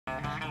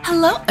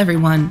Hello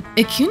everyone,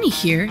 Ikuni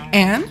here,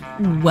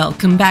 and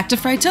welcome back to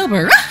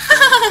Frightober!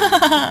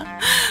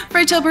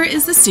 Frightober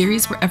is the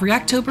series where every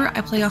October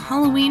I play a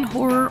Halloween,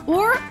 horror,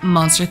 or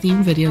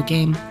monster-themed video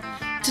game.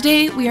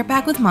 Today we are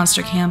back with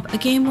Monster Camp, a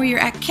game where you're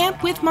at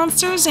camp with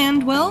monsters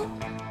and, well,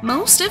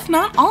 most if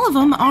not all of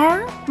them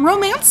are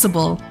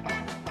romanceable.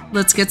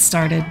 Let's get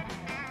started.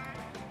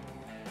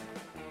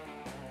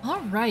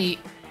 Alright,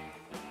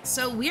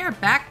 so we are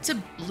back to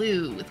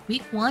Blue with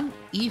week 1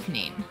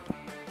 evening.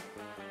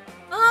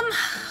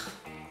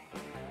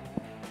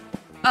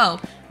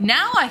 Oh,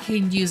 now I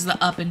can use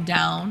the up and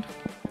down.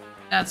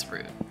 That's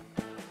rude.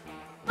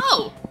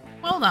 Oh,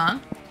 hold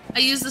on. I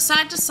use the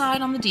side to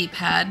side on the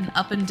D-pad and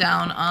up and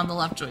down on the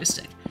left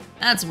joystick.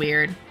 That's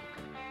weird.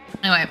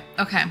 Anyway,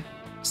 okay.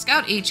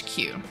 Scout HQ.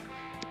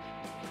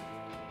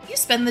 You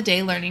spend the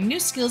day learning new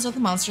skills of the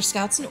Monster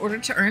Scouts in order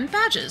to earn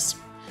badges.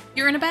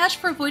 You earn a badge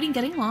for avoiding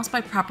getting lost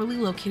by properly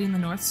locating the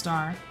North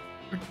Star.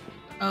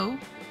 Oh?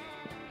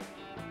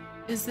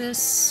 Is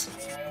this...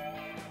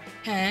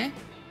 Okay.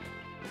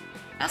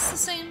 That's the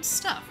same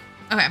stuff.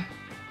 Okay.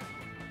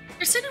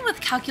 You're sitting with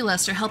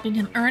Calculester helping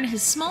him earn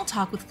his small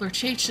talk with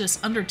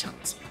flirtatious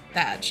undertones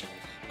badge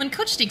when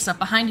Coach sneaks up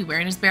behind you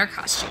wearing his bear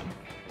costume.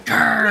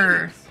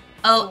 Grrr!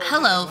 Oh,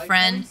 hello,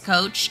 friend,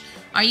 Coach.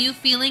 Are you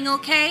feeling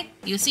okay?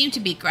 You seem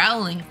to be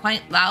growling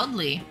quite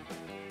loudly.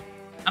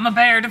 I'm a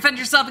bear. Defend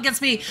yourself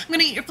against me. I'm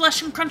gonna eat your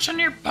flesh and crunch on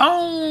your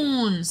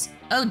bones.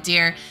 Oh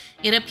dear.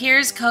 It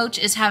appears Coach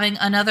is having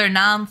another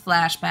Nom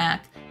flashback.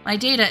 My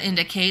data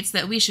indicates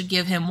that we should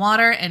give him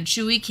water and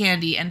chewy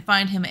candy and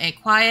find him a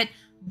quiet,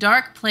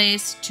 dark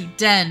place to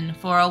den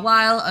for a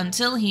while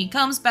until he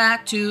comes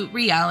back to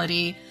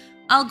reality.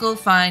 I'll go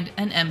find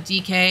an empty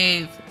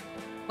cave.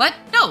 What?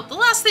 No, the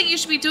last thing you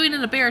should be doing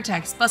in a bear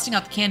attack is busting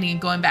out the candy and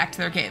going back to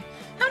their cave.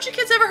 Haven't you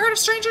kids ever heard of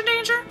stranger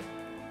danger?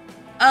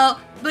 Oh,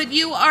 but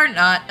you are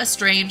not a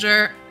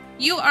stranger.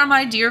 You are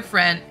my dear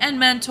friend and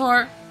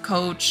mentor,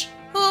 Coach,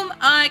 whom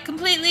I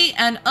completely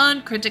and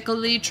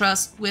uncritically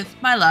trust with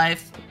my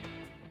life.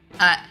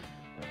 Why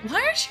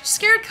aren't you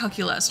scared,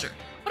 Calculester?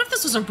 What if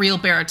this was a real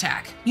bear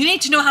attack? You need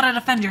to know how to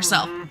defend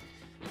yourself.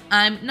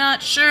 I'm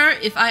not sure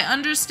if I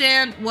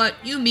understand what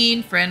you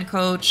mean, friend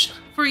Coach.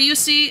 For you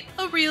see,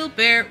 a real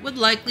bear would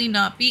likely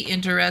not be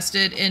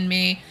interested in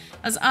me,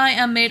 as I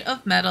am made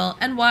of metal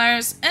and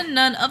wires and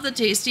none of the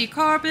tasty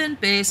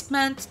carbon-based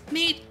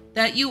meat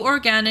that you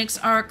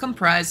organics are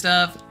comprised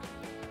of.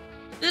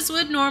 This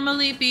would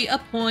normally be a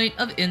point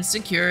of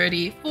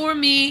insecurity for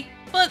me,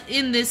 but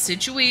in this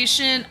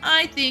situation,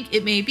 I think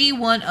it may be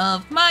one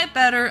of my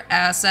better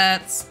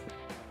assets.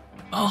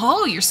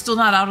 Oh, you're still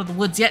not out of the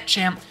woods yet,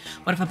 champ.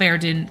 What if a bear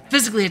didn't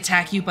physically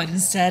attack you, but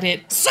instead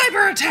it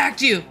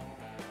cyber-attacked you?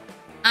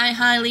 I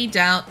highly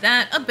doubt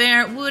that a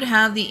bear would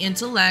have the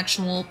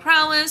intellectual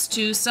prowess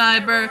to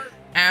cyber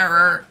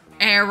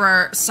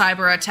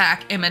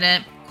attack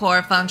imminent,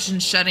 core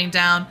functions shutting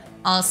down,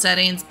 all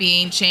settings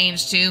being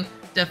changed to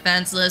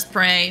defenseless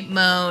prey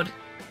mode.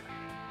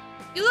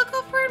 You look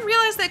over and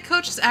realize that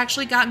Coach has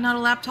actually gotten out a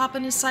laptop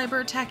and is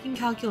cyber-attacking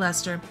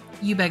Calculester.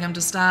 You beg him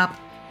to stop.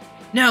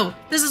 No,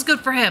 this is good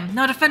for him.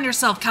 Now defend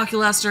yourself,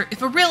 Calculester.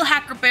 If a real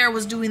hacker bear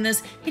was doing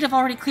this, he'd have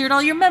already cleared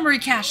all your memory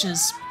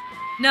caches.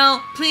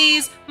 No,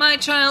 please, my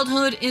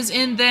childhood is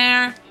in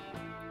there.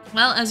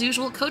 Well, as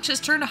usual, Coach has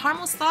turned a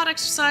harmless thought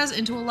exercise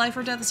into a life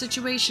or death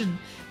situation.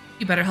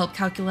 You better help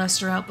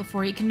Calculester out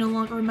before he can no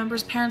longer remember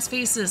his parents'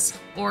 faces.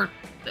 Or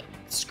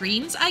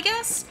screens, I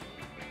guess?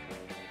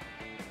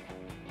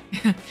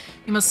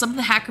 You must summon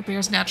the hacker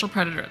bear's natural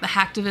predator, the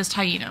hacktivist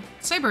hyena.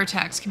 Cyber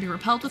attacks can be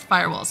repelled with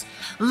firewalls.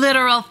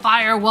 Literal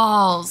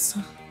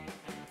firewalls!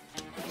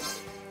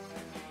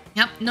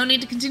 Yep, no need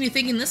to continue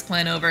thinking this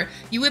plan over.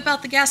 You whip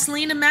out the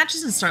gasoline and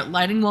matches and start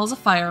lighting walls of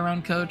fire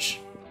around Coach.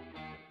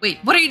 Wait,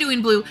 what are you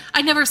doing, Blue?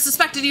 I never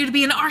suspected you to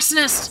be an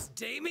arsonist!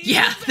 Damien,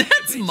 yeah,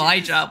 that's my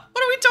job.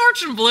 What are we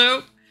torching,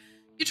 Blue?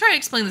 You try to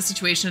explain the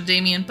situation to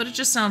Damien, but it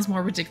just sounds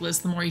more ridiculous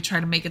the more you try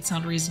to make it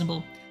sound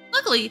reasonable.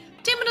 Luckily,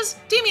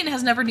 Damien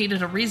has never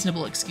needed a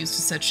reasonable excuse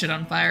to set shit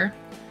on fire.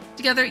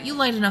 Together, you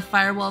light enough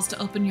firewalls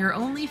to open your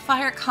only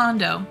fire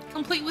condo,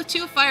 complete with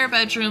 2 fire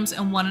bedrooms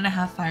and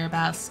 1.5 fire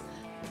baths.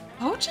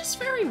 Coach is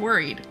very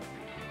worried.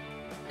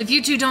 If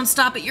you two don't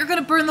stop it, you're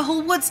gonna burn the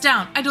whole woods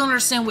down. I don't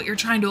understand what you're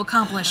trying to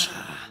accomplish.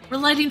 We're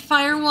lighting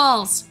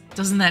firewalls.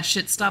 Doesn't that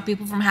shit stop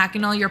people from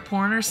hacking all your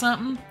porn or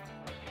something?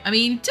 I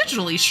mean,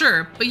 digitally,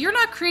 sure, but you're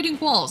not creating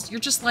walls. You're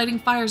just lighting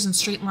fires in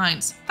straight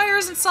lines. Fire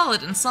isn't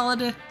solid, and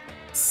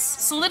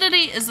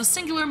solidity is the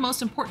singular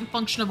most important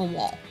function of a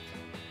wall.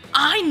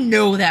 I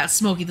know that,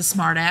 Smokey the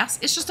smartass.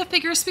 It's just a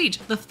figure of speech.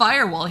 The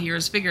firewall here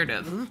is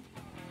figurative.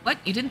 What?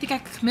 You didn't think I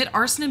could commit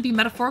arson and be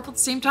metaphorical at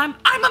the same time?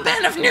 I'm a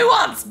man of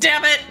nuance,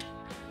 damn it!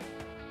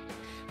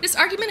 This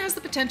argument has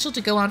the potential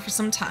to go on for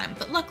some time,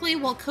 but luckily,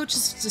 while Coach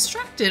is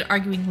distracted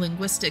arguing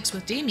linguistics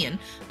with Damien,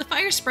 the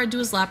fire spread to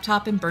his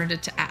laptop and burned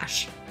it to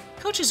ash.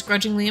 Coach is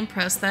grudgingly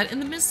impressed that, in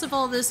the midst of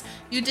all this,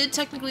 you did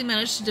technically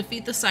manage to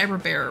defeat the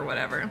cyber bear or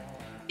whatever.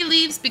 He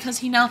leaves because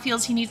he now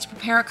feels he needs to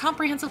prepare a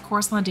comprehensive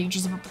course on the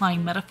dangers of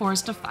applying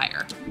metaphors to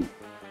fire.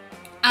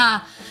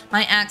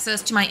 My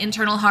access to my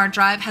internal hard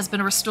drive has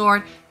been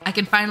restored. I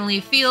can finally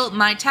feel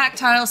my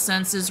tactile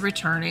senses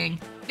returning.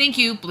 Thank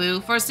you,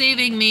 Blue, for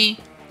saving me.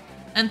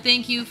 And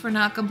thank you for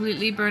not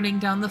completely burning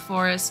down the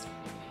forest.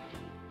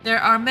 There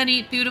are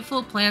many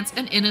beautiful plants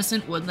and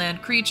innocent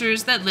woodland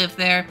creatures that live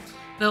there,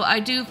 though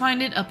I do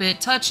find it a bit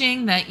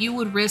touching that you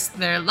would risk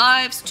their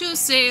lives to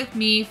save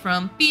me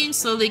from being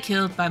slowly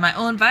killed by my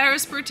own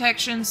virus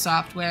protection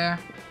software.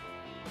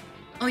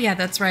 Oh yeah,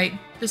 that's right.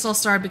 This all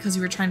started because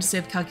you were trying to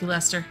save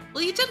Calculester.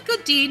 Well, you did a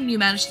good deed and you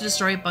managed to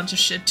destroy a bunch of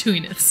shit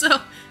doing it,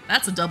 so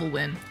that's a double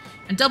win.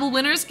 And double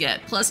winners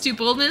get +2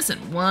 boldness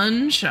and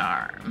 1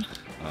 charm.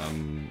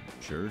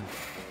 Sure.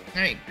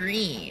 Alright,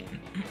 green.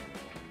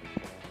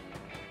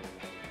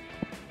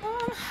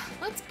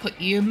 Let's put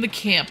you in the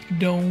camp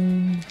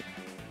dome.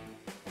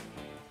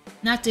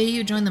 That day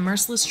you join the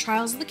merciless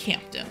trials of the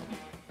camp dome.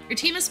 Your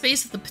team is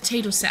faced with the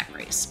potato sack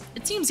race.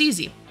 It seems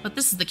easy, but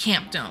this is the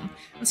camp dome,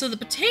 and so the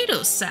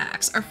potato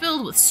sacks are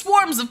filled with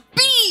swarms of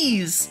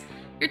bees!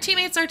 Your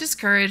teammates are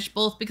discouraged,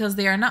 both because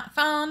they are not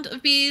fond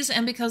of bees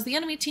and because the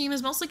enemy team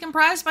is mostly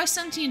comprised by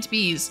sentient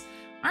bees.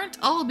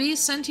 Aren't all bees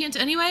sentient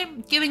anyway,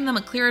 giving them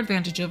a clear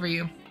advantage over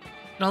you?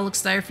 It all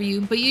looks dire for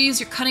you, but you use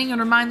your cunning and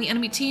remind the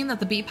enemy team that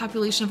the bee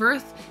population of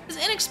Earth is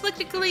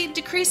inexplicably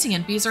decreasing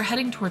and bees are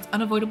heading towards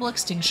unavoidable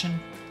extinction.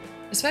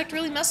 This fact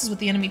really messes with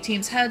the enemy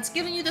team's heads,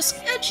 giving you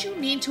the edge you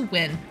need to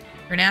win.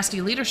 Your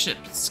nasty leadership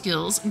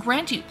skills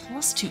grant you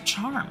 +2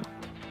 charm.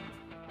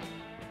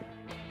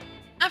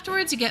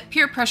 Afterwards, you get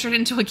peer pressured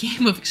into a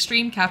game of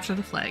extreme capture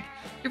the flag.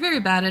 You're very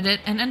bad at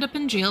it and end up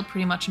in jail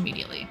pretty much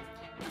immediately.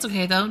 That's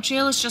okay though,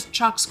 jail is just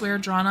chalk square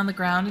drawn on the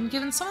ground, and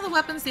given some of the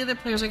weapons the other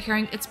players are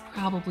carrying, it's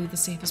probably the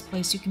safest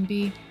place you can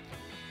be.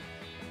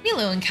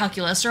 Milo and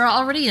Calculester are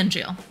already in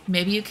jail.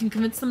 Maybe you can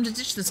convince them to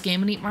ditch this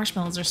game and eat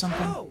marshmallows or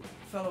something.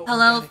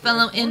 Hello,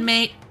 fellow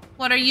inmate.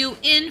 What are you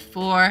in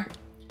for?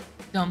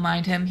 Don't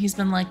mind him, he's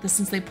been like this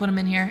since they put him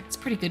in here. It's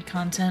pretty good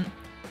content.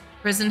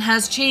 Prison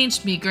has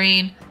changed me,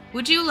 Green.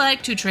 Would you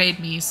like to trade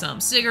me some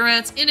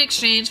cigarettes in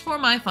exchange for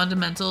my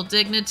fundamental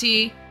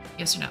dignity?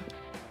 Yes or no?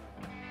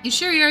 You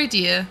share your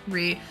idea,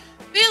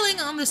 failing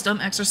on this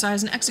dumb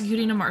exercise and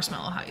executing a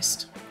marshmallow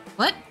heist.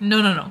 What?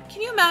 No.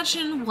 Can you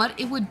imagine what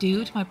it would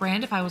do to my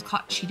brand if I was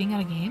caught cheating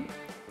at a game?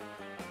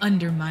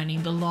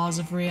 Undermining the laws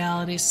of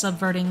reality,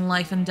 subverting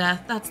life and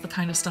death, that's the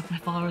kind of stuff my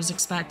followers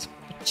expect.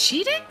 But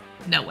cheating?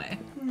 No way.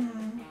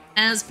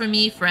 As for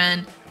me,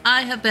 friend,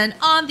 I have been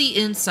on the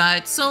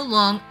inside so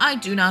long I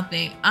do not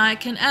think I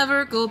can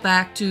ever go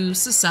back to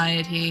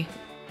society.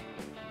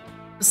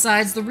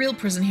 Besides, the real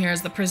prison here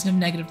is the prison of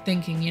negative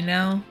thinking, you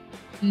know?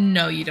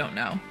 No, you don't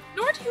know.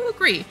 Nor do you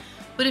agree.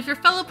 But if your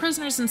fellow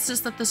prisoners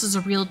insist that this is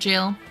a real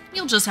jail,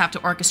 you'll just have to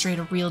orchestrate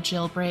a real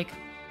jailbreak.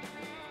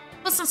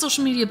 Post on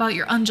social media about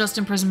your unjust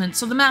imprisonment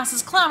so the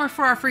masses clamor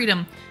for our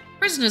freedom.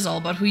 Prison is all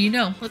about who you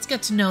know. Let's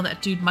get to know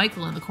that dude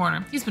Michael in the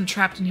corner. He's been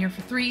trapped in here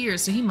for 3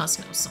 years, so he must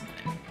know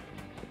something.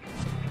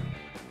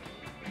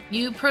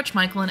 You approach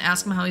Michael and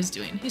ask him how he's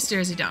doing. He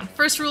stares you down.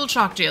 First rule of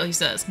chalk jail, he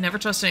says. Never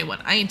trust anyone.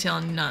 I ain't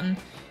telling you nothing.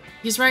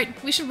 He's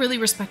right. We should really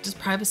respect his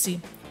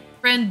privacy.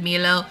 Friend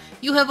Milo,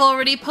 you have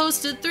already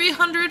posted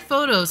 300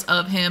 photos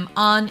of him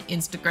on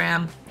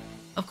Instagram.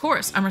 Of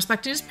course, I'm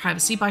respecting his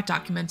privacy by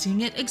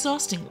documenting it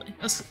exhaustively.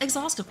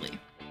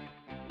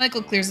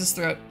 Michael clears his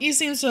throat. He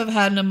seems to have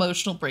had an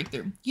emotional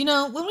breakthrough. You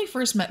know, when we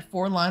first met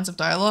 4 lines of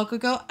dialogue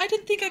ago, I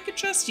didn't think I could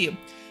trust you.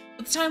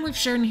 But the time we've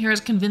shared in here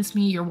has convinced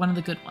me you're one of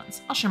the good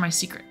ones. I'll share my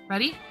secret.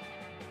 Ready?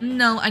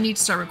 No, I need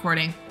to start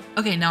recording.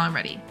 Okay, now I'm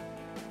ready.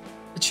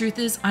 The truth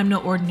is, I'm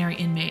no ordinary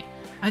inmate.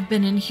 I've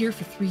been in here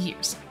for 3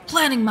 years,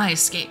 planning my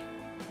escape.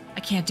 I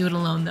can't do it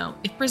alone, though.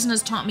 If prison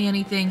has taught me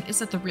anything, it's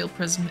that the real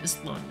prison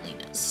is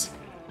loneliness.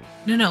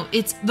 No,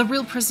 it's the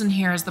real prison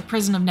here is the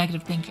prison of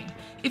negative thinking.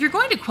 If you're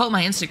going to quote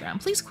my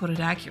Instagram, please quote it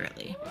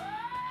accurately.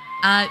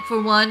 I,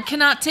 for one,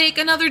 cannot take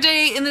another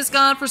day in this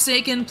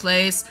godforsaken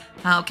place.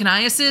 How can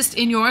I assist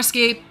in your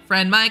escape,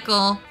 friend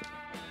Michael?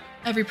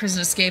 Every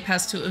prison escape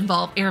has to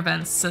involve air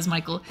vents, says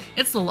Michael.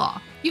 It's the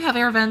law. You have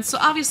air vents, so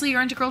obviously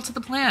you're integral to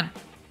the plan.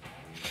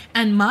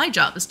 And my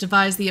job is to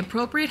devise the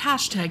appropriate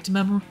hashtag to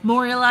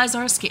memorialize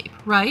our escape,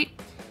 right?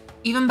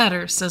 Even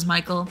better, says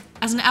Michael.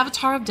 As an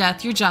avatar of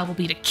death, your job will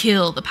be to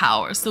kill the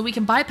powers so we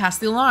can bypass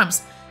the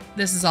alarms.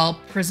 This is all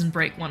Prison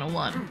Break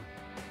 101.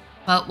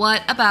 But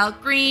what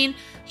about Green?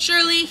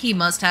 Surely he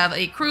must have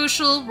a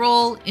crucial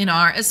role in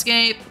our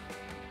escape.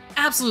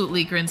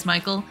 Absolutely, grins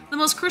Michael. The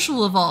most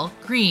crucial of all,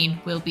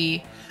 Green will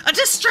be a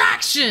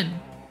distraction!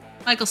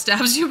 Michael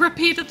stabs you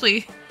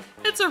repeatedly.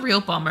 It's a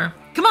real bummer.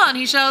 Come on,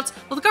 he shouts.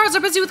 Well, the guards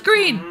are busy with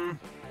Green.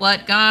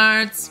 What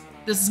guards?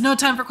 This is no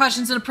time for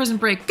questions in a prison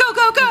break. Go,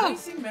 go, go!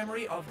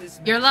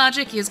 Your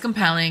logic is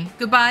compelling.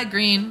 Goodbye,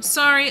 Green.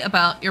 Sorry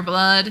about your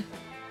blood.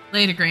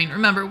 Later, Green.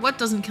 Remember, what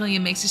doesn't kill you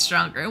makes you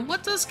stronger, and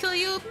what does kill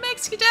you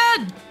makes you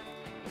dead.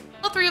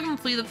 All 3 of them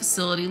flee the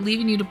facility,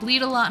 leaving you to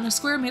bleed a lot in a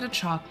square made of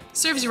chalk.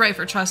 Serves you right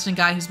for trusting a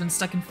guy who's been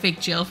stuck in fake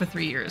jail for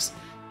 3 years.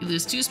 You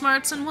lose 2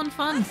 smarts and 1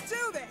 fun. Let's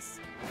do this!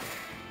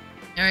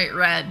 Alright,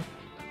 Red.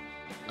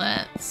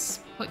 Let's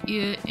put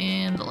you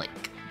in the lake.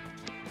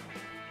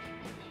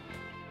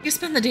 You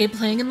spend the day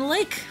playing in the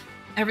lake.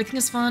 Everything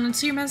is fun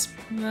until you mess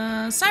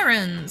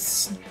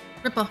sirens.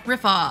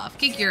 Riff off,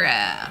 kick your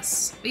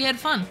ass. But you had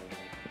fun.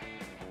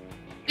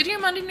 You hear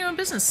minding your own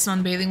business,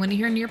 sunbathing when you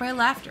hear nearby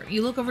laughter.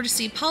 You look over to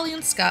see Polly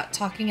and Scott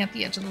talking at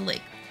the edge of the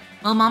lake.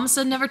 Well, Mama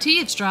said never to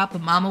eavesdrop,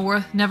 but Mama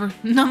Worth never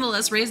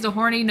nonetheless raised a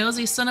horny,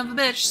 nosy son of a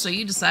bitch, so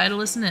you decide to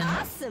listen in.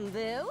 Awesome,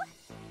 boo.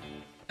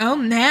 Oh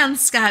man,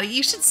 Scotty,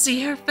 you should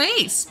see her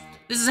face.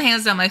 This is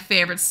hands down my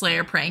favorite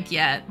Slayer prank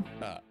yet.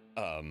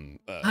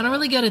 I don't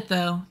really get it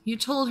though. You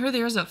told her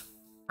there's a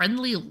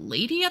friendly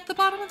lady at the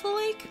bottom of the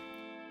lake?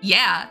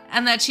 Yeah,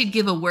 and that she'd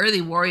give a worthy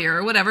warrior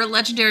or whatever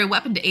legendary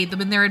weapon to aid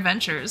them in their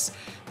adventures.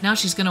 Now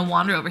she's gonna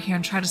wander over here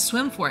and try to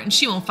swim for it and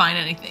she won't find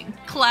anything.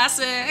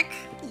 Classic!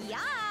 Yeah.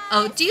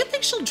 Oh, do you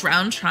think she'll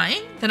drown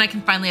trying? Then I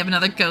can finally have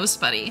another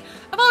ghost buddy.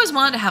 I've always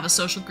wanted to have a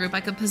social group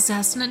I could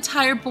possess an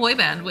entire boy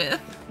band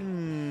with.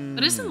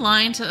 But isn't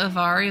lying to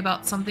Avari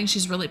about something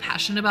she's really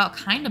passionate about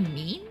kind of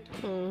mean?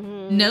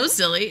 No,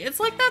 silly. It's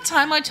like that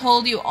time I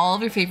told you all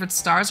of your favorite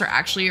stars are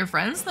actually your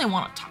friends and they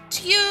want to talk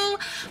to you,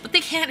 but they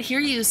can't hear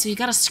you, so you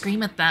gotta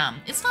scream at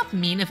them. It's not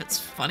mean if it's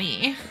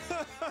funny.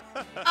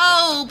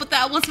 Oh, but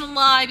that wasn't a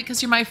lie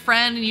because you're my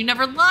friend and you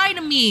never lie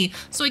to me.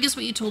 So I guess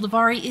what you told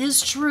Avari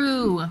is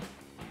true.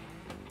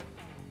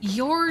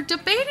 You're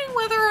debating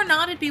whether or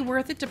not it'd be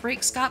worth it to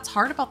break Scott's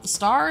heart about the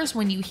stars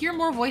when you hear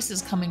more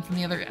voices coming from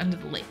the other end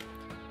of the lake.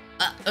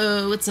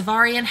 Uh-oh, it's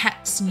Avari and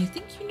Hex, and you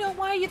think you know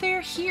why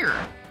they're here.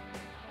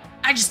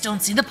 I just don't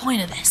see the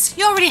point of this.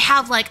 You already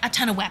have, like, a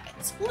ton of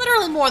weapons.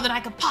 Literally more than I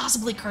could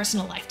possibly curse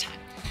in a lifetime.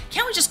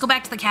 Can't we just go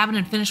back to the cabin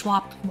and finish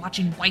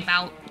watching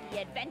Wipeout?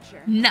 The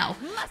adventure. No.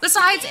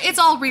 Besides, it's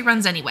all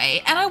reruns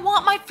anyway, and I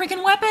want my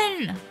freaking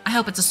weapon! I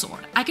hope it's a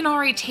sword. I can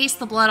already taste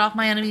the blood off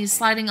my enemies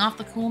sliding off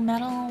the cool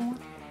metal.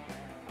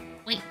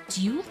 Wait,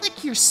 do you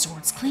lick your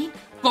swords clean?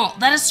 Girl,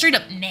 that is straight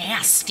up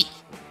nasty.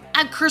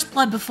 I've cursed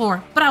blood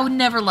before, but I would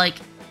never, like,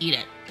 eat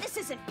it. This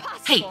isn't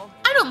possible. Hey,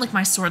 I don't lick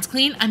my swords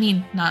clean. I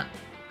mean, not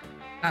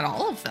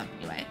all of them,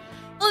 anyway.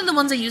 Only the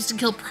ones I use to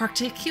kill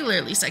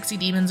particularly sexy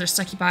demons or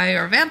succubi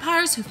or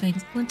vampires who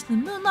fangs glint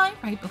in the moonlight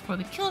right before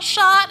the kill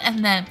shot,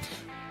 and then...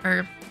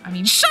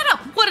 shut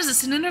up! What is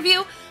this, an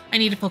interview? I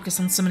need to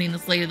focus on summoning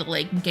this lady of the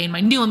lake and gain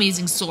my new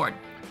amazing sword.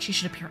 She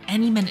should appear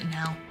any minute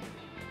now.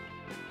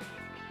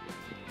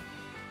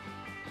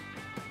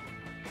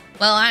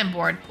 Well, I'm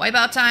bored.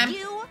 Wipeout time?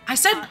 I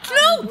said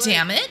no,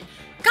 damn it!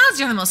 Gods,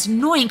 you're the most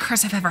annoying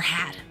curse I've ever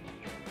had.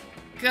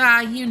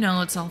 God, you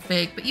know it's all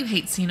fake, but you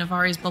hate seeing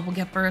Avari's bubble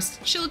get burst.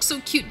 She looks so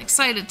cute and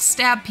excited to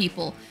stab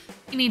people.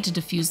 You need to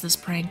defuse this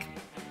prank.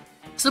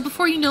 So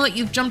before you know it,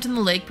 you've jumped in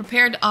the lake,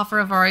 prepared to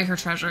offer Avari her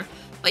treasure.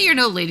 But you're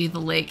no lady of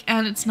the lake,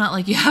 and it's not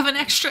like you have an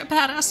extra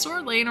badass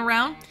sword laying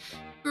around.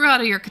 You grew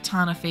out of your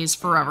katana phase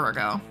forever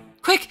ago.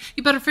 Quick,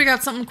 you better figure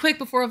out something quick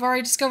before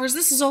Avari discovers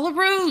this is all a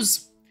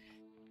ruse.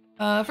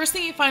 First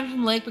thing you find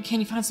from the lake, but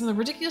can you find something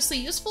ridiculously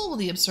useful? Will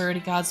the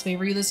absurdity gods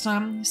favor you this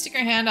time? You stick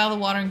your hand out of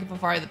the water and give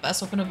Avari the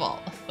best weapon of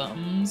all, a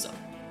thumbs up.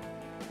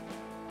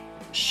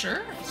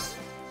 Sure.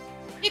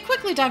 You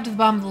quickly dive to the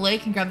bottom of the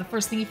lake and grab the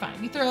first thing you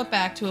find. You throw it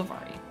back to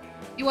Avari.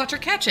 You watch her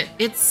catch it.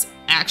 It's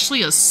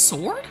actually a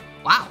sword?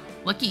 Wow,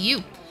 lucky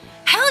you.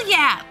 Hell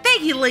yeah!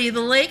 Thank you, Lady of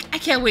the Lake! I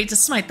can't wait to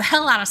smite the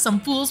hell out of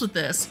some fools with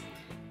this.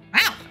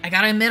 Wow, I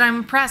gotta admit I'm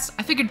impressed.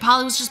 I figured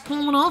Polly was just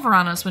pulling one over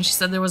on us when she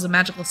said there was a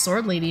magical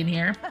sword lady in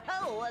here.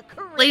 Oh,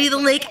 Lady of the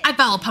Lake, I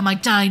vow upon my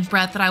dying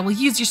breath that I will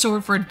use your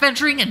sword for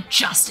adventuring and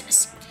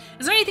justice.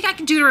 Is there anything I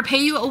can do to repay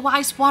you, a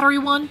wise, watery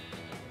one?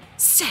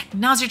 Sick,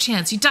 now's your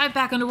chance. You dive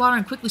back underwater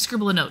and quickly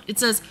scribble a note. It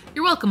says,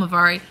 "You're welcome,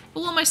 Avari,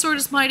 but while my sword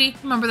is mighty,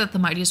 remember that the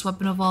mightiest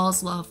weapon of all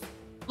is love.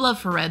 Love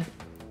for Red."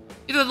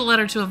 You throw the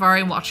letter to Avari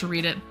and watch her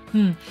read it.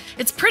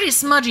 It's pretty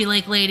smudgy,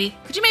 Lake Lady.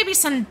 Could you maybe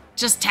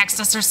just text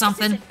us or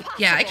something?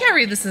 Yeah, I can't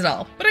read this at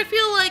all, but I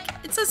feel like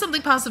it says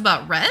something positive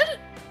about Red?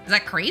 Is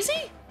that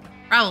crazy?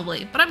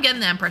 Probably, but I'm getting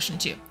that impression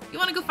too. You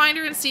want to go find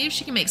her and see if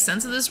she can make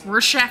sense of this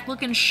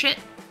Rorschach-looking shit?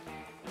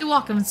 They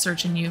walk up and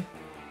searching you.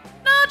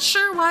 Not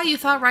sure why you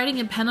thought writing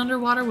in pen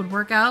underwater would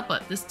work out,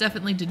 but this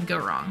definitely didn't go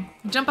wrong.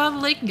 You jump out of the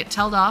lake and get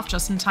tailed off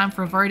just in time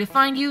for Avari to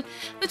find you.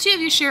 The two of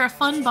you share a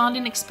fun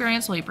bonding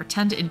experience while you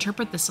pretend to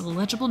interpret this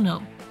illegible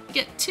note. You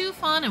get 2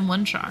 fun and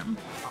 1 charm.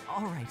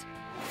 Alright.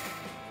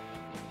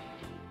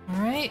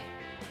 Alright.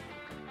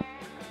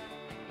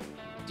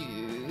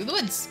 Do the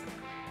woods.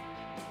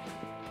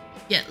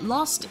 Get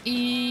lost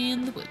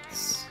in the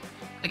woods.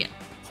 Again.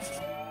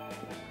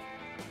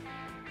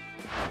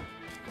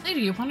 Later,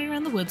 you're wandering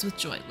around the woods with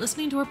Joy,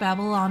 listening to her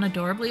babble on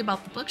adorably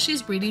about the book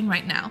she's reading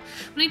right now,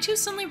 when you two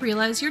suddenly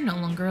realize you're no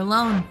longer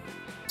alone.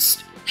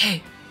 Psst!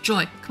 Hey,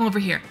 Joy, come over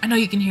here. I know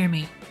you can hear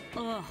me.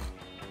 Ugh.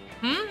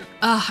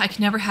 I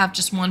can never have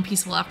just one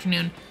peaceful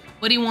afternoon.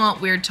 What do you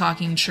want, weird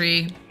talking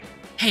tree?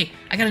 Hey,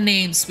 I got a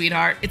name,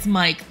 sweetheart. It's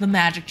Mike, the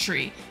magic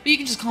tree. But you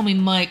can just call me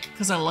Mike,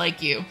 because I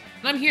like you.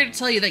 And I'm here to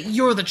tell you that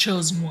you're the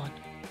chosen one.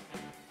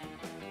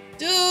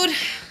 Dude.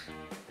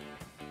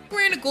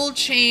 Wearing a gold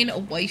chain, a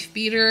wife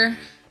beater,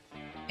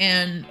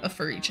 and a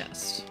furry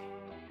chest.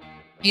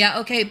 Yeah,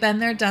 okay, been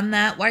there, done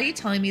that. Why are you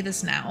telling me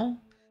this now?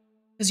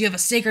 Because you have a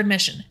sacred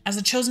mission. As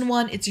a chosen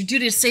one, it's your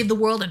duty to save the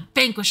world and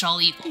vanquish all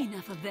evil.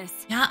 Enough of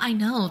this. Yeah, I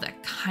know.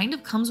 That kind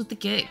of comes with the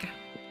gig.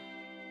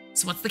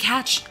 So what's the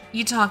catch?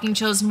 You talking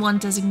chosen one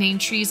designating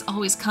trees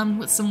always come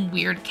with some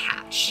weird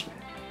catch.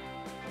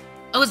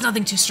 Oh, it's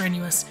nothing too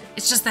strenuous.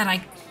 It's just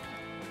that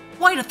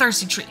quite a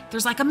thirsty tree.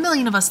 There's like 1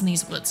 million of us in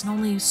these woods and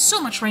only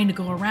so much rain to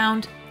go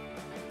around.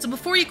 So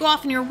before you go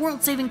off on your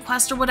world-saving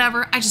quest or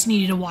whatever, I just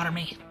need you to water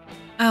me.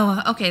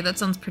 Oh, okay, that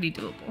sounds pretty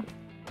doable.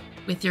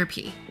 With your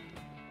pee.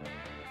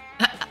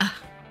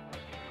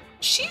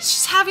 She's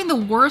just having the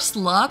worst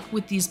luck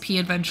with these pee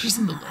adventures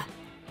in the wood.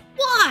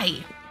 Why?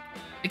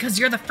 Because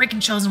you're the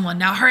freaking chosen one.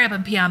 Now hurry up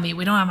and pee on me.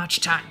 We don't have much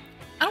time.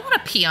 I don't want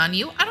to pee on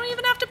you. I don't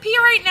even have to pee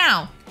right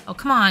now. Oh,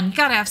 come on. You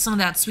gotta have some of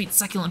that sweet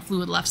succulent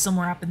fluid left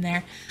somewhere up in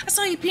there. I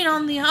saw you peeing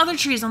on the other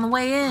trees on the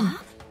way in.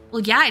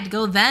 Well, yeah, I'd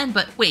go then,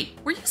 but wait,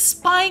 were you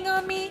spying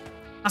on me?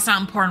 That's not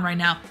important right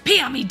now.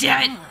 Pee on me,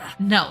 damn it!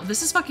 No,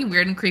 this is fucking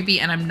weird and creepy,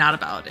 and I'm not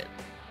about it.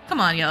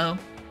 Come on, yo.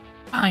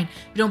 Fine,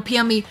 if you don't pee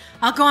on me,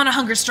 I'll go on a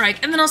hunger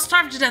strike, and then I'll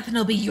starve to death, and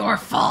it'll be your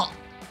fault.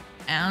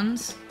 And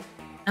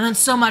then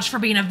so much for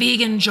being a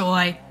vegan,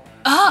 Joy.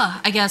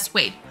 I guess,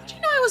 wait, how'd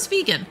you know I was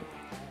vegan?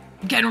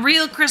 I'm getting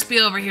real crispy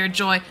over here,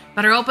 Joy.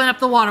 Better open up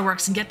the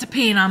waterworks and get to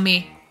peeing on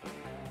me.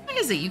 Why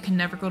is it you can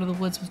never go to the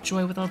woods with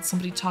Joy without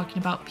somebody talking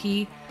about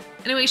pee?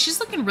 Anyway, she's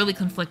looking really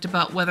conflicted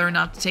about whether or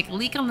not to take a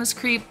leak on this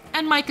creep,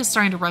 and Mike is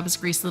starting to rub his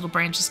greasy little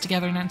branches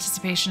together in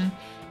anticipation.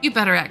 You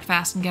better act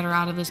fast and get her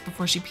out of this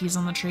before she pees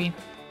on the tree.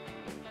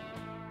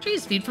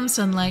 Trees feed from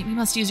sunlight. You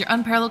must use your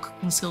unparalleled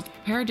cooking skill to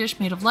prepare a dish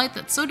made of light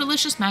that's so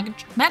delicious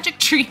Magic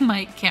Tree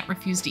Mike can't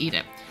refuse to eat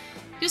it.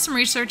 Do some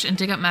research and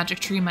dig up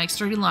Magic Tree Mike's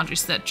dirty laundry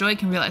so that Joy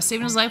can realize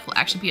saving his life will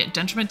actually be a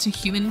detriment to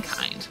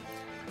humankind.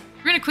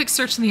 We're gonna quick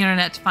search on the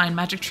internet to find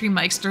Magic Tree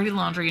Mike's dirty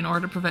laundry in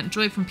order to prevent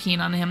Joy from peeing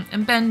on him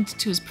and bend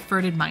to his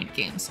preferred mind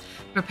games.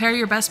 Prepare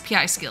your best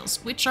PI skills,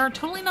 which are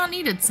totally not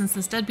needed since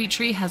this deadbeat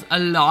tree has a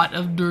lot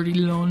of dirty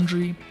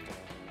laundry.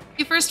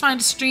 You first find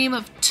a stream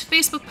of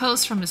Facebook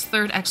posts from his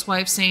third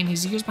ex-wife saying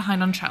he's years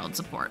behind on child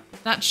support.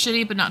 That's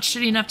shitty, but not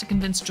shitty enough to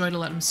convince Joy to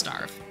let him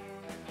starve.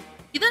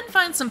 You then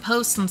find some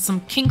posts on some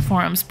kink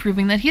forums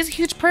proving that he's a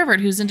huge pervert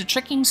who's into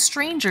tricking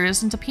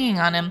strangers into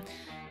peeing on him.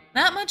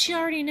 That much you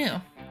already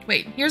knew.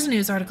 Wait, here's a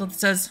news article that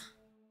says,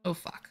 oh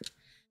fuck.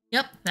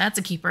 Yep, that's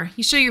a keeper.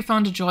 You show your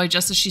phone to Joy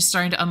just as she's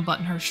starting to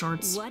unbutton her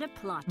shorts. What a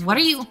plot. What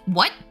are you?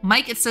 What?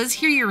 Mike, it says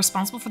here you're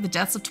responsible for the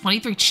deaths of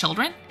 23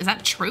 children? Is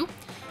that true?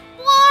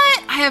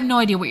 What? I have no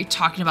idea what you're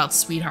talking about,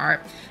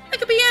 sweetheart. That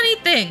could be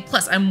anything.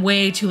 Plus, I'm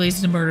way too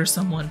lazy to murder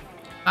someone.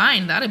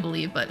 Fine, that I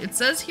believe, but it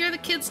says here the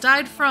kids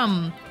died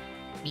from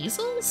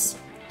measles?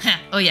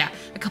 Oh yeah,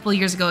 a couple of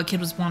years ago a kid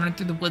was wandering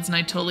through the woods and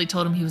I totally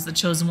told him he was the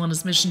chosen one on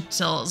his mission to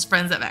tell his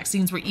friends that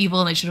vaccines were evil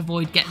and they should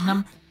avoid getting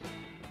them.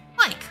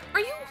 Mike,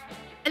 are you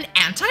an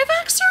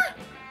anti-vaxxer?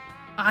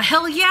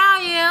 Hell yeah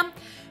I am.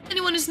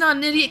 Anyone who's not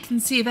an idiot can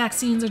see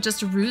vaccines are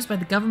just a ruse by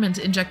the government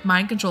to inject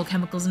mind control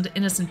chemicals into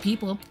innocent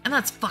people, and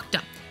that's fucked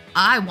up.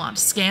 I want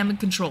to scam and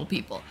control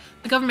people.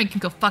 The government can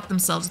go fuck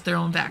themselves with their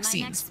own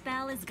vaccines.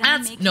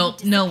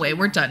 No way,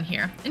 we're done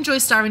here. Enjoy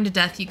starving to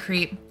death, you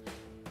creep.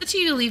 The two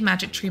of you leave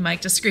Magic Tree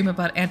Mike to scream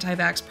about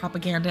anti-vax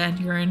propaganda and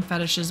urine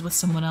fetishes with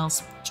someone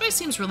else. Joy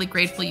seems really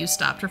grateful you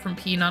stopped her from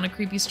peeing on a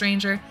creepy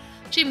stranger.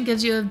 She even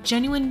gives you a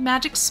genuine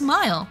magic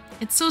smile.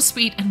 It's so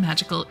sweet and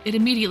magical, it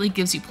immediately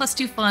gives you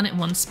 +2 fun and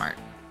 1 smart.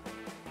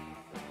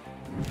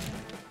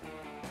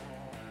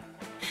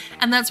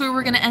 And that's where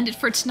we're going to end it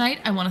for tonight.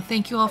 I want to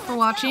thank you all for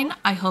watching.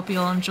 I hope you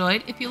all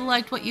enjoyed. If you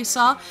liked what you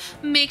saw,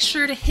 make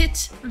sure to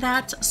hit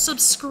that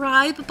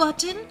subscribe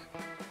button.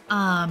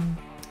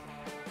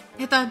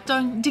 Hit that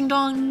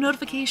ding-dong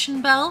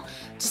notification bell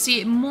to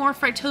see more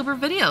Frightober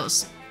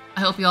videos. I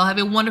hope you all have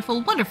a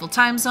wonderful, wonderful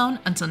time zone.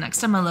 Until next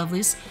time, my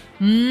lovelies.